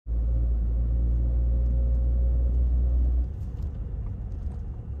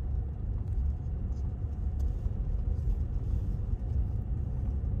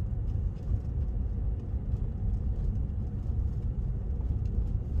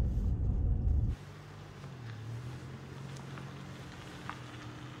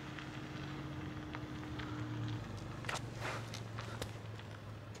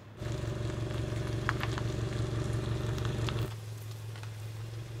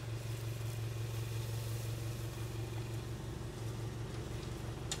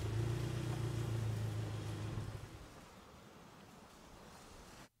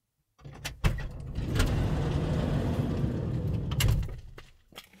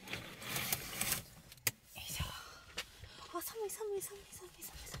寒い寒い寒い寒い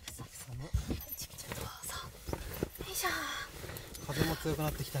寒い寒い寒い。ちびちゃんどうぞ。よいしょ。風も強くな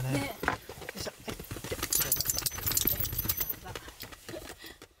ってきたね。よいしょ。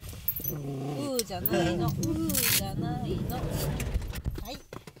じゃないの、じゃないの。はい。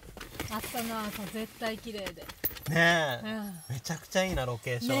朝の朝絶対綺麗で。ねえ、めちゃくちゃいいなロ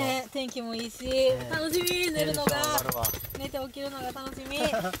ケーション。ねえ、天気もいいし、楽しみ。寝るのが、寝て起きるのが楽しみ。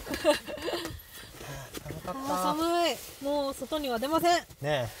寒い。もう外には出ません。ね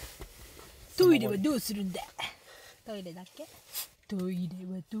え。トイレはどうするんだ。トイレだっけ？トイレ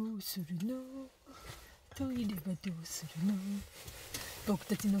はどうするの？トイレはどうするの？僕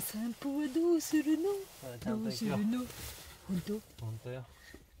たちの散歩はどうするの？どうするの？本当？本当よ。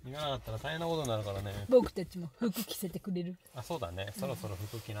言わなかったら大変なことになるからね。僕たちも服着せてくれる？あ、そうだね。そろそろ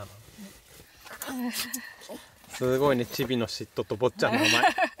服着なの。すごいね、チビの嫉妬と坊ちゃんの名前。は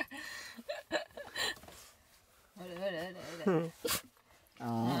いはいはい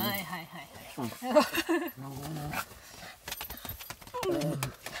はい。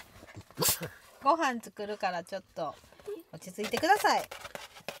ご飯作るからちょっと落ち着いてください。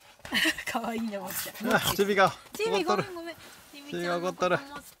可愛いね、坊ちゃん。チビが。チビごめんごめん。チビちゃんのことも好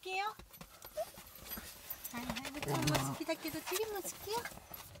きよ。はいはい、坊ちゃんも好きだけどチビも好きよ。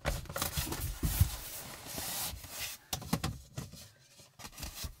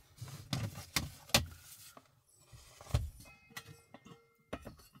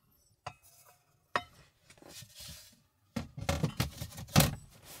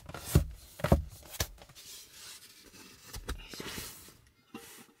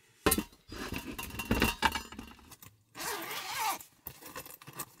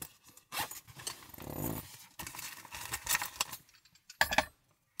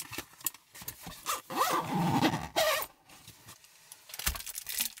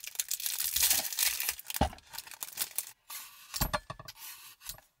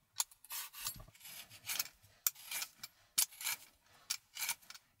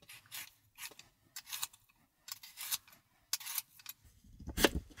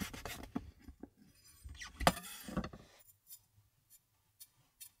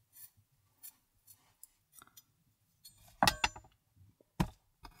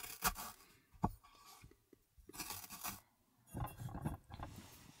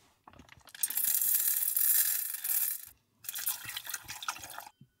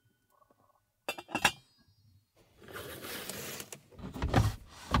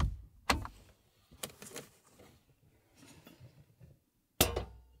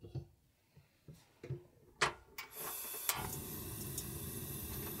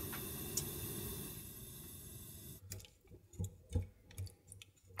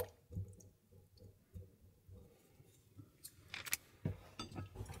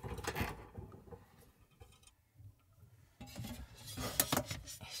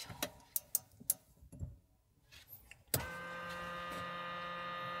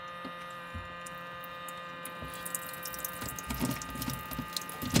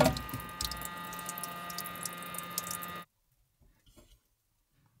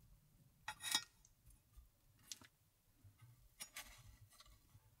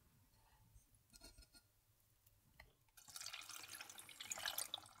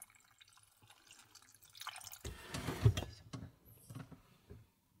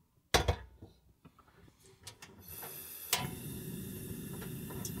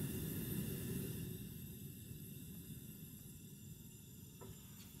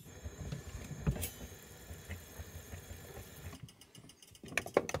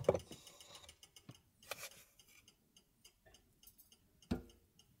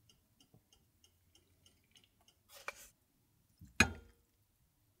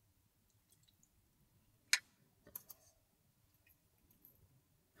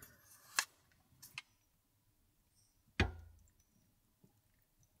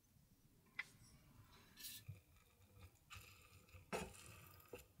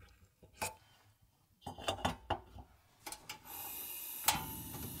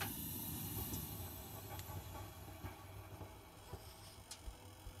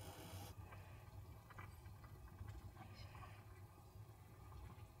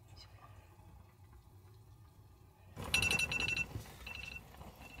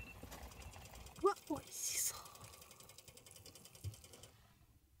美味しそう。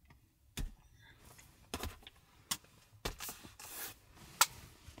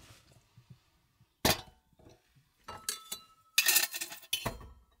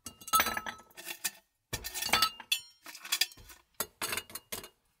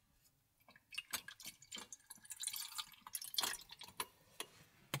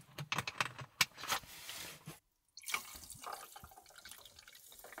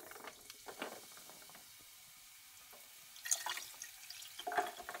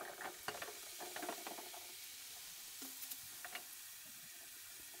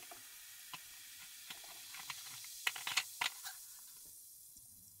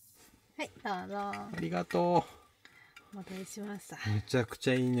はい、どうぞ。ありがとお待たせしました。う。めちゃくち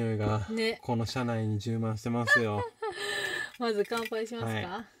ゃいい匂いが、ね、この車内に充満してますよ。まず乾杯しますか。はい、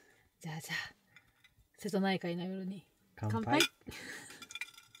じゃあ瀬戸内海の夜に乾杯。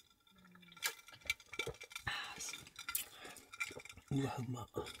うわ、うま。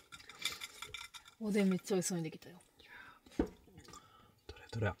おでんめっちゃ美味しそうにできたよ。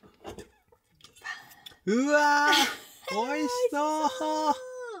どれ。うわー、美味しそう。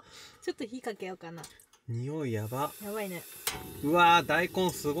ちょっと火かけようかな。匂いやば。やばいね。うわー、大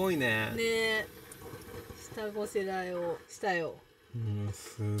根すごいね。ねえ、下ごしらえをしたよ。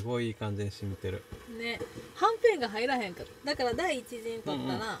すごいいい感じに染みてる。ね、はんぺんが入らへんかった。だから第一陣取っ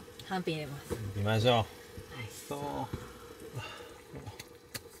たら、はんぺん入れます。行きましょう。美味しそう。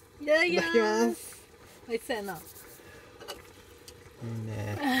いただきます。美味しそうやな。いい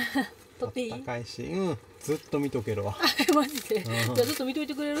ね。取っていい？高いし、ずっと見とけるわ。マジで。じゃあちょっと見とい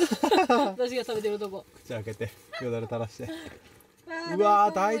てくれる？私が食べてるとこ。口開けて、よだれ垂らして。う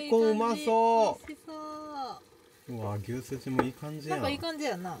わー、大根うまそう。美味しそう。うわー、牛すじもいい感じやなんかいい感じ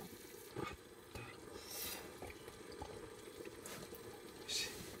やな。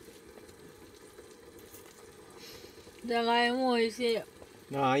じゃがいも美味しい。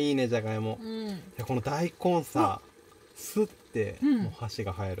ああ、いいね、じゃがいも。いや、この大根さ、すって、もう箸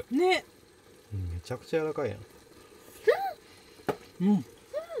が入る。ね。めちゃくちゃ柔らかいやん。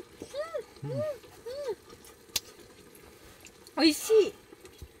美味しい。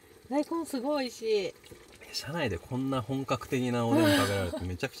大根すごい美味しい。車内でこんな本格的なおでん食べられて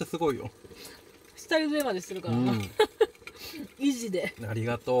めちゃくちゃすごいよ。下茹でまでしてるからな。維持で。あり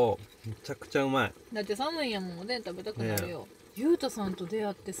がとう。めちゃくちゃうまい。だって寒いんやもん、おでん食べたくなるよ。ゆうたさんと出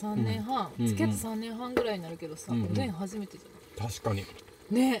会って3年半、付き合って3年半ぐらいになるけどさ、おでん初めてじゃない？確かに。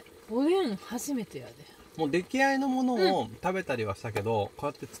ね、おでん初めてやで。もう出来合いのものを食べたりはしたけど、こ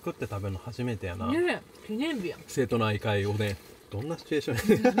うやって作って食べるの初めてやな。ね、記念日やん。生徒内会おでん。どんなシチュエーション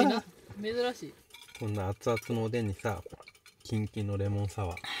やねん。珍しい。こんな熱々のおでんにさ、キンキンのレモンサ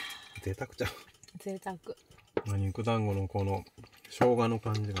ワー。贅沢じゃん。贅沢。肉団子のこの生姜の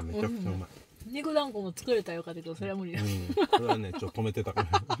感じがめちゃくちゃうまい。肉団子も作れたらよかったけど、それは無理だ。それはね、ちょっと止めてたから。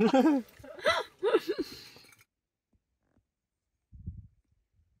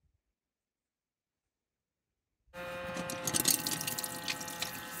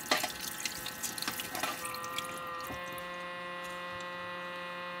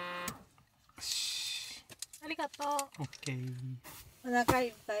ありがとう。オッケー。お腹い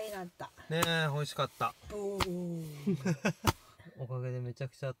っぱいになった。ねえ、美味しかった。おかげでめちゃ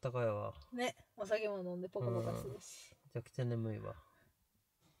くちゃあったかいわ。ね、お酒も飲んでポカポカするし。めちゃくちゃ眠いわ。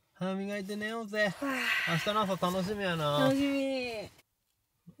歯磨いて寝ようぜ。明日の朝楽しみやな。楽しみ。はい、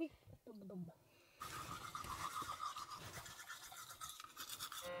どうもどうも。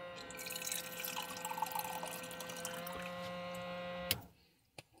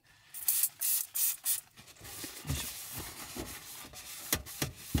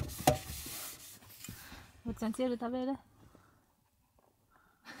おっちゃんチェル食べる？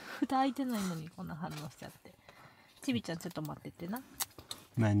蓋開いてないのにこんな反応しちゃって。ちびちゃんちょっと待っててな。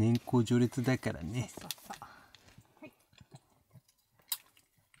まあ年功序列だからね。そうそう。はい。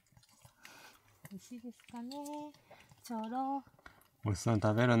美味しいですかね。ちょろ。美味しそうに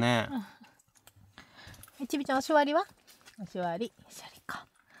食べるね。ちびちゃんおしわりは？おしわり。おしわりか。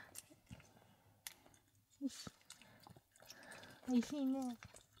よし。美味しいね。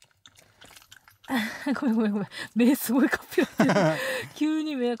ごめん。目すごいカッピラクや。急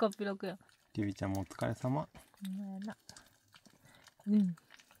に目カッピラクや。キビちゃんもお疲れ様。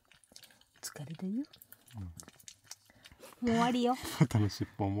疲れたよ。もう終わりよ。肩の尻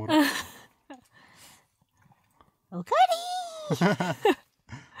尾おもろ。おかえり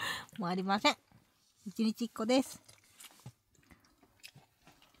もうありません。一日一個です。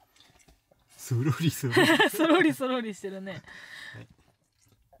そろりそろり。そろりしてるね。はい、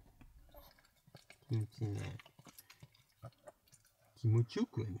気持ちいいね。気持ちよ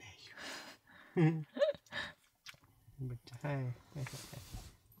くはないよ。はい。ばっちゃん。はい。は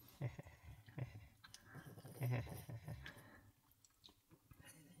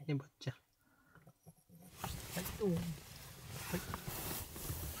い。こ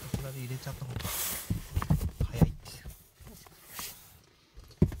ちらで入れちゃった方が早いですよ。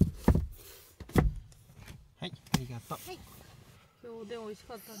はい、ありがとう。はい。今日で美味し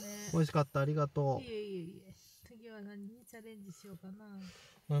かったね。美味しかった、ありがとう。いえ。次は何にチャレンジしようかな。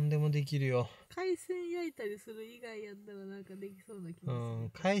何でもできるよ。海鮮焼いたりする以外やったらなんかできそうな気がす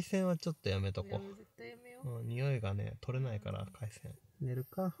る。海鮮はちょっとやめとこう。絶対やめよう。匂いがね、取れないから海鮮。寝る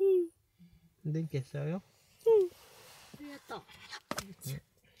か。電気消しちゃうよ。ありがとう。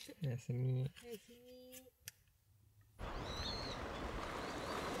おやすみ。おやすみ。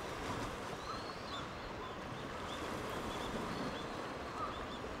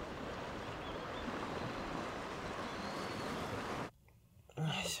よ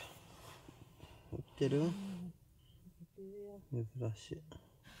いしょ。起きてる？珍しい。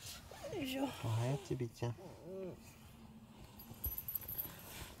よいしょ。おはよう、ちびちゃん。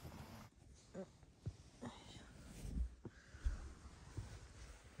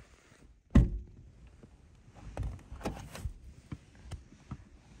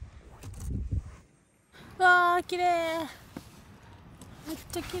わあ、綺麗。めっ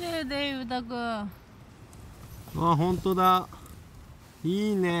ちゃ綺麗で、ゆうたくん。あ、本当だ。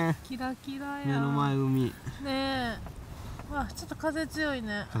いいね。キラキラや。目の前海。ねえ。わあ、ちょっと風強い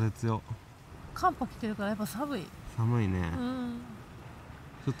ね。風強。寒波来てるから、やっぱ寒い。寒いね。うん。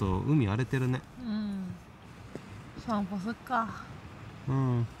ちょっと海荒れてるね。うん。散歩すっか。う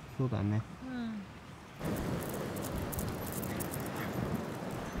ん、そうだね。うん。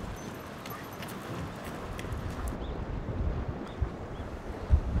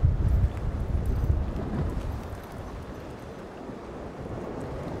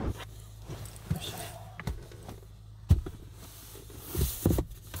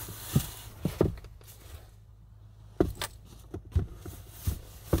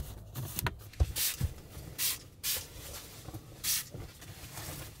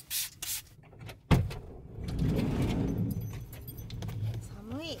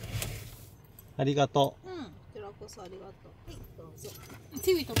寒い。ありがとうん。こちらこそありがとう。はい、どうぞ。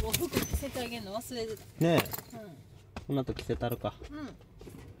チビとも服着せてあげるの忘れてた。う。ねえ、うこの後着せたるか。ん。うん。は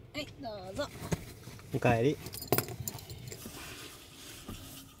い、どうぞ。おかえり。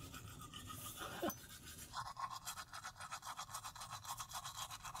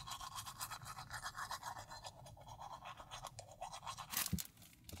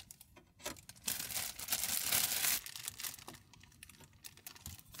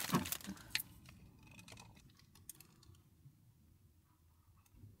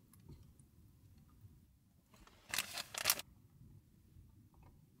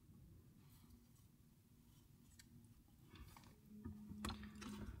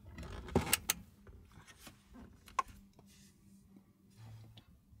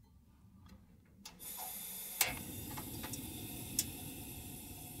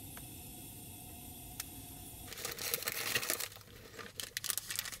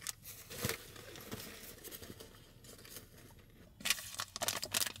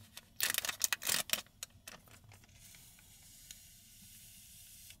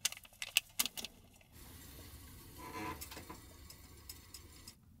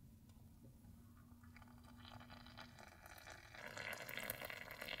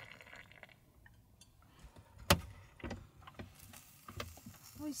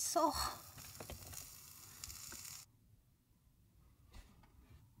美味しそう。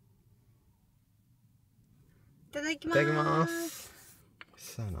いただきます。いただきます。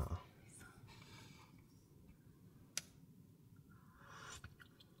そうやな。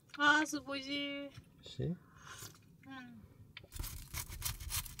あー、すごい美味しい。し？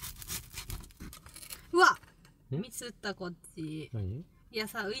うわ、んミスったこっち。何？いや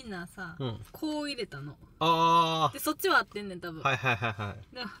さ、ウインナーさ、うん。こう入れたの。あで、そっちは合ってんねん、多分。あ。はいはいはいは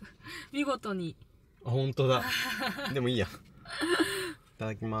い。で見事に。あ、本当だ。でもいいや。いた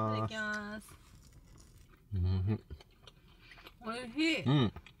だきいただまきます。す。うん。おいしい。う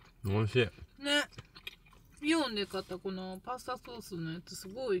ん。美味しい。ね。イオンで買ったこのパスタソースのやつす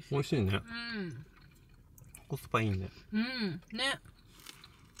ごい美味しい。美味しいね。うん。コスパいいね。うん。ね。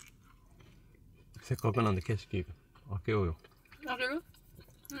せっかくなんで景色開けようよ。開ける？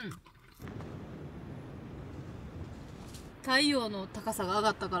うん。太陽の高さが上が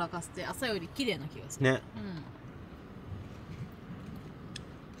ったからかして朝より綺麗な気がする。ね。うん。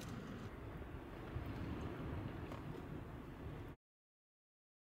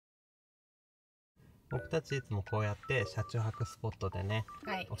僕たちいつもこうやって車中泊スポットでね、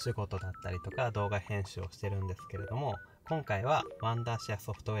はい。お仕事だったりとか動画編集をしてるんですけれども、今回はワンダーシェア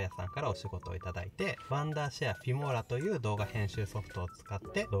ソフトウェアさんからお仕事をいただいて、ワンダーシェアフィモーラという動画編集ソフトを使っ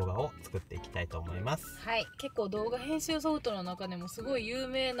て動画を作っていきたいと思います。はい、結構動画編集ソフトの中でもすごい有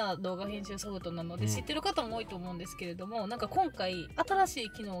名な動画編集ソフトなので、知ってる方も多いと思うんですけれども、なんか今回新し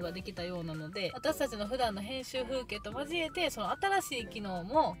い機能ができたようなので、私たちの普段の編集風景と交えてその新しい機能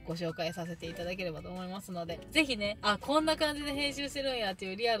もご紹介させていただければと思いますので、ぜひね、あ、こんな感じで編集してるんやって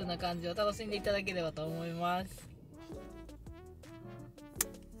いうリアルな感じを楽しんでいただければと思います。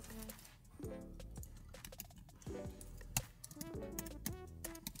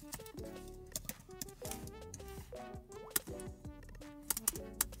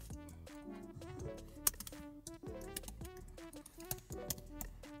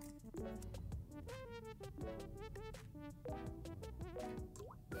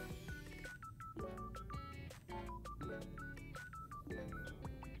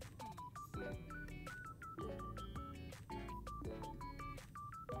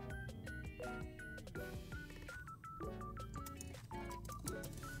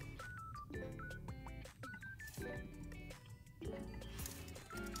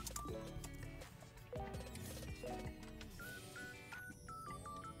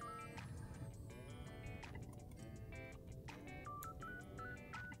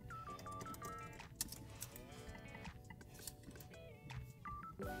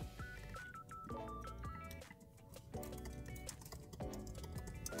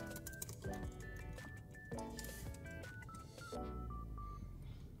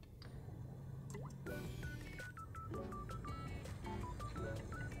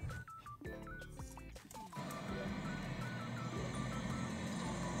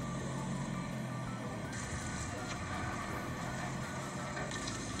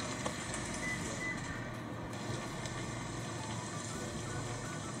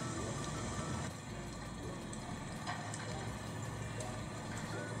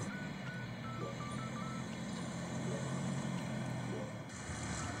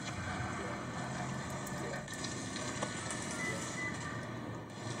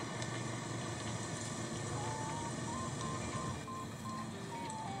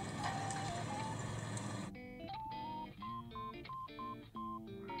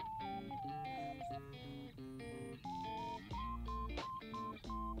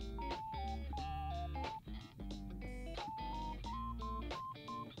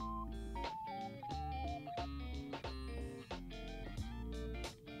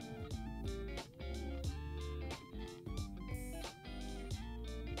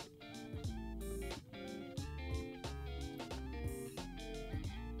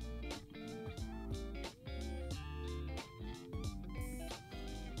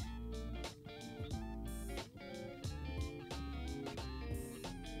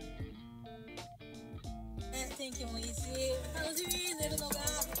天気もいいし楽しみ、寝るのが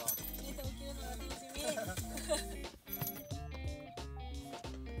寝て起きるのが楽しみ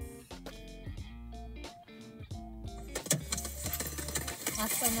明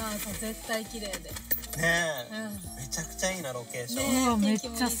日の朝絶対綺麗でねえ、めちゃくちゃいいなロケーション。ねうわめっち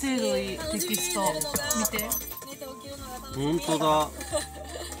ゃ精度いい。テキスト見て。本当だ。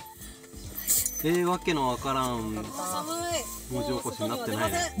わけのわからん寒い文字起こしになってな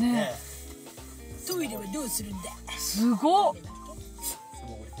いね。ねトイレはどうするんだ。すごっ。ね、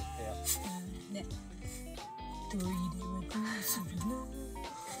トイレはどうするの。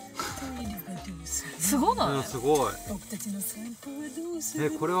トイレはどうするの。すごない。すごい。僕たちの散歩はどうす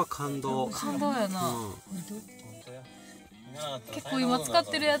るの。これは感動。感動やな。本結構今使っ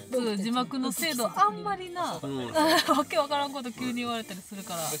てるやつ字幕の精度あんまりな、わけわからんこと急に言われたりする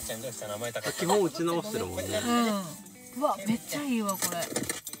から。基本打ち直してるもんね。うわめっちゃいいわこれ。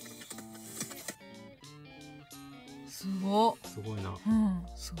すごっ。すごいな。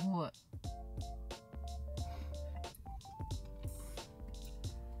すごい。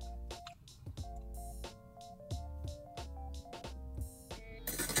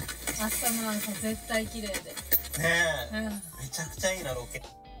明日の朝絶対綺麗で。ねえ、めちゃくちゃいいなロケ。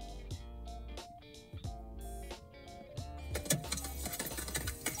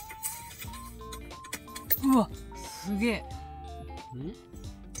うわすげえ。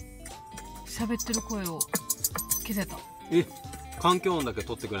喋ってる声を消せた。環境音だけ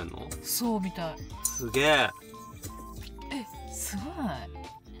取ってくれんの？そうみたい。すげえ。すごない？め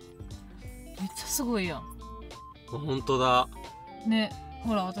っちゃすごいやん。本当だ。ね、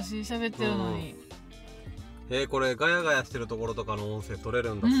ほら私喋ってるのに。これガヤガヤしてるところとかの音声取れ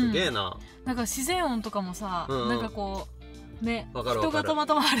るんだ。すげえな。なんか自然音とかもさ、なんかこうね、人がたま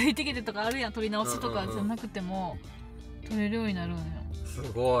たま歩いてきてとかあるやん、撮り直すとかじゃなくても撮れるようになるんよ。す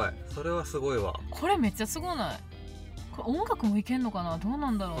ごい。それはすごいわ。これめっちゃすごない？これ音楽もいけんのかな？どうな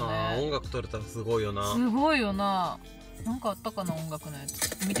んだろうね。音楽撮れたらすごいよな。すごいよな。なんかあったかな音楽のや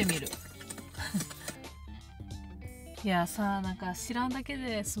つ。見てみる。いやさ、なんか知らんだけ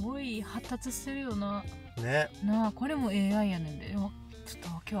ですごい発達してるよな。ね。なあ、これも AI やねんで。ちょっと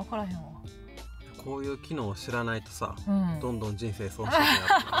わけわからへんわ。こういう機能を知らないとさ、どんどん人生損していくや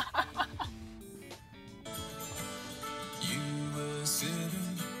ろな。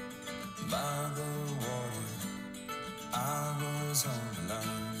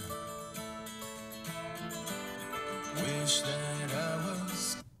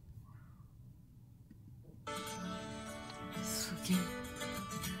すげえ。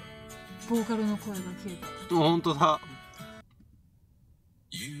ボーカルの声が消えた。本当だ。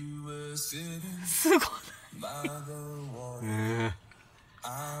すごい。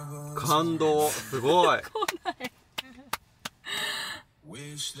感動。すごい。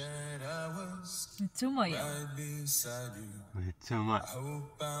めっちゃうまいやん。めっちゃうまい。す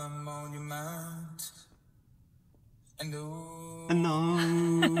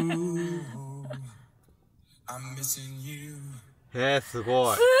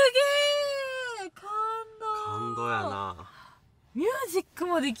ごい。すげえ。感動やな。ミュージック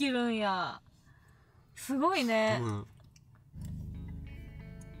もできるんや。すごいね。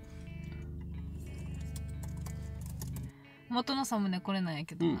元のサムネこれなんや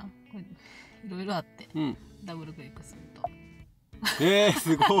けどな。これいろいろあって、ダブルクリックすると。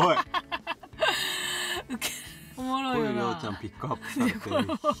すごい。おもろいよな。りょうちゃんピックアップされてる。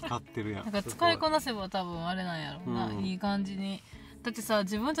光ってるやん。なんか使いこなせば多分あれなんやろうな。いい感じに。だってさ、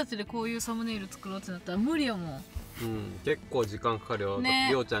自分たちでこういうサムネイル作ろうってなったら無理やもん。結構時間かかるよ。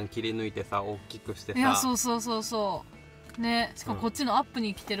りょうちゃん切り抜いてさ、大きくしてさ。いや、そうそうそうそうね。しかもこっちのアップ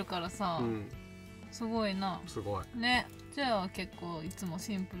に来てるからさ、すごいな。すごいね。じゃあ結構いつも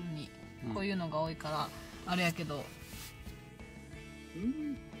シンプルにこういうのが多いからあれやけど、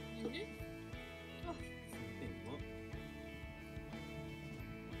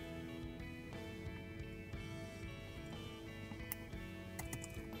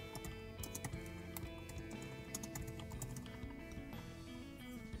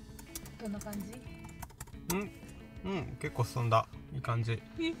どんな感じ？結構進んだ。いい感じ。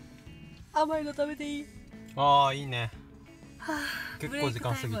甘いの食べていい？ああ、いいね。結構時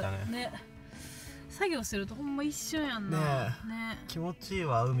間過ぎたね。作業してるとほんま一瞬やんな。ね。気持ちいい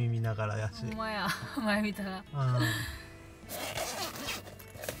わ、海見ながらやし。ほんまや。前見たら。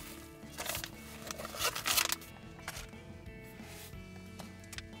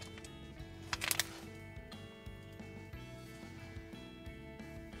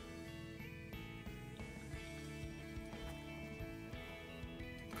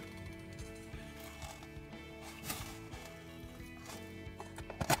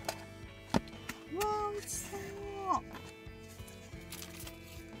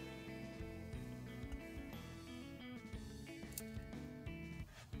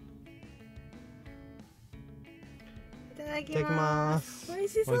ただきいただきま。ますす。美味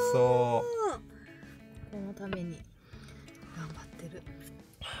しそう。美味しそこのために頑張ってる。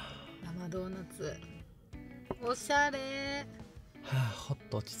生ドーナツ。おしゃれはあ、ほっ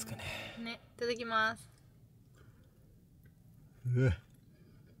と落ち着くね。ね、いただきます。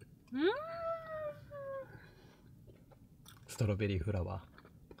ストロベリーフラワ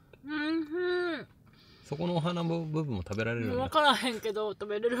うんー。そこのお花の部分も食べられるん分だ。からへんけど食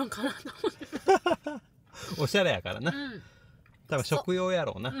べれるんかなと思って。おしゃれやからな。うん多分食用や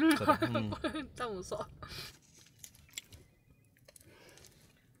ろうな。うんそれうん。多分そ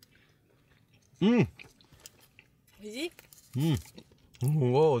う。うん。おいしい？うん。すご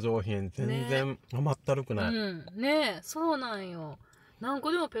いお上品。全然甘ったるくない。うんねえ、そうなんよ。何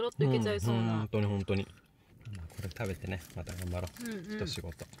個でもペロッといけちゃいそうな。本当に本当に。これ食べてね、また頑張ろう。一仕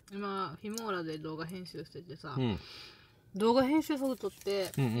事。今フィモーラで動画編集しててさ、うん。動画編集ソフトっ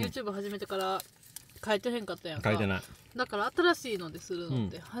て、うんうん YouTube 始めてから書いてへんかったやんか。書いてない。だから新しいのでするの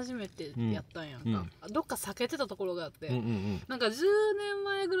って初めてやったんやんか、どっか避けてたところがあって、なんか10年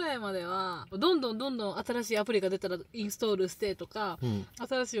前ぐらいまではどんどん新しいアプリが出たらインストールしてとか、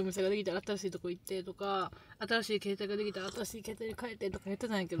新しいお店ができたら新しいとこ行ってとか、新しい携帯ができたら新しい携帯に変えてとか言って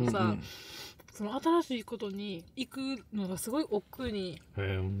たんやけどさ、その新しいことに行くのがすごい億劫に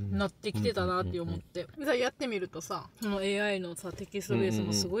なってきてたなって思って、やってみるとさ、その AI のさテキストベース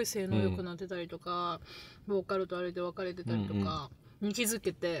もすごい性能良くなってたりとか、ボーカルとあれで分かれてたりとかに気づ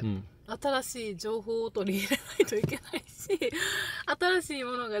けて、新しい情報を取り入れないといけないし、新しい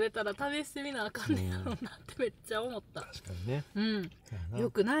ものが出たら試してみなあかんねやろうなってめっちゃ思った。確かにね。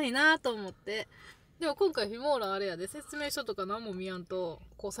よくないなと思って。でも今回フィモーラあれやで、説明書とか何も見やんと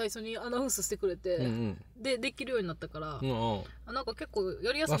こう最初にアナウンスしてくれて、できるようになったから、なんか結構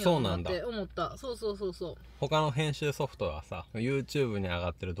やりやすいんやろうなって思った。そう。他の編集ソフトはさ、 YouTube に上が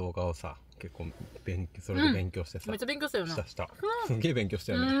ってる動画をさ、結構それで勉強してさ、めっちゃ勉強したよな。したすげえ勉強し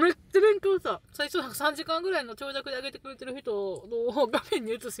たよね。めっちゃ勉強した。最初3時間ぐらいの長尺で上げてくれてる人を画面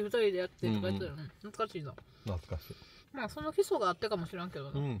に映して2人でやってとかやったよね。懐かしいな。懐かしい。まあその基礎があってかもしらんけ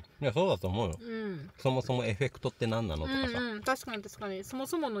どな。いやそうだと思うよ。そもそもエフェクトって何なのとかさ。確かにそも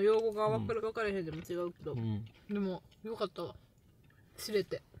そもの用語が分かれへんでも違うけど、でもよかったわ、知れ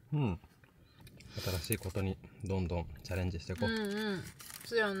て。新しいことにどんどんチャレンジしていこう。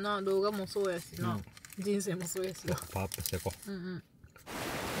そうやんな、動画もそうやしな、人生もそうやしな。パワーアップしていこう。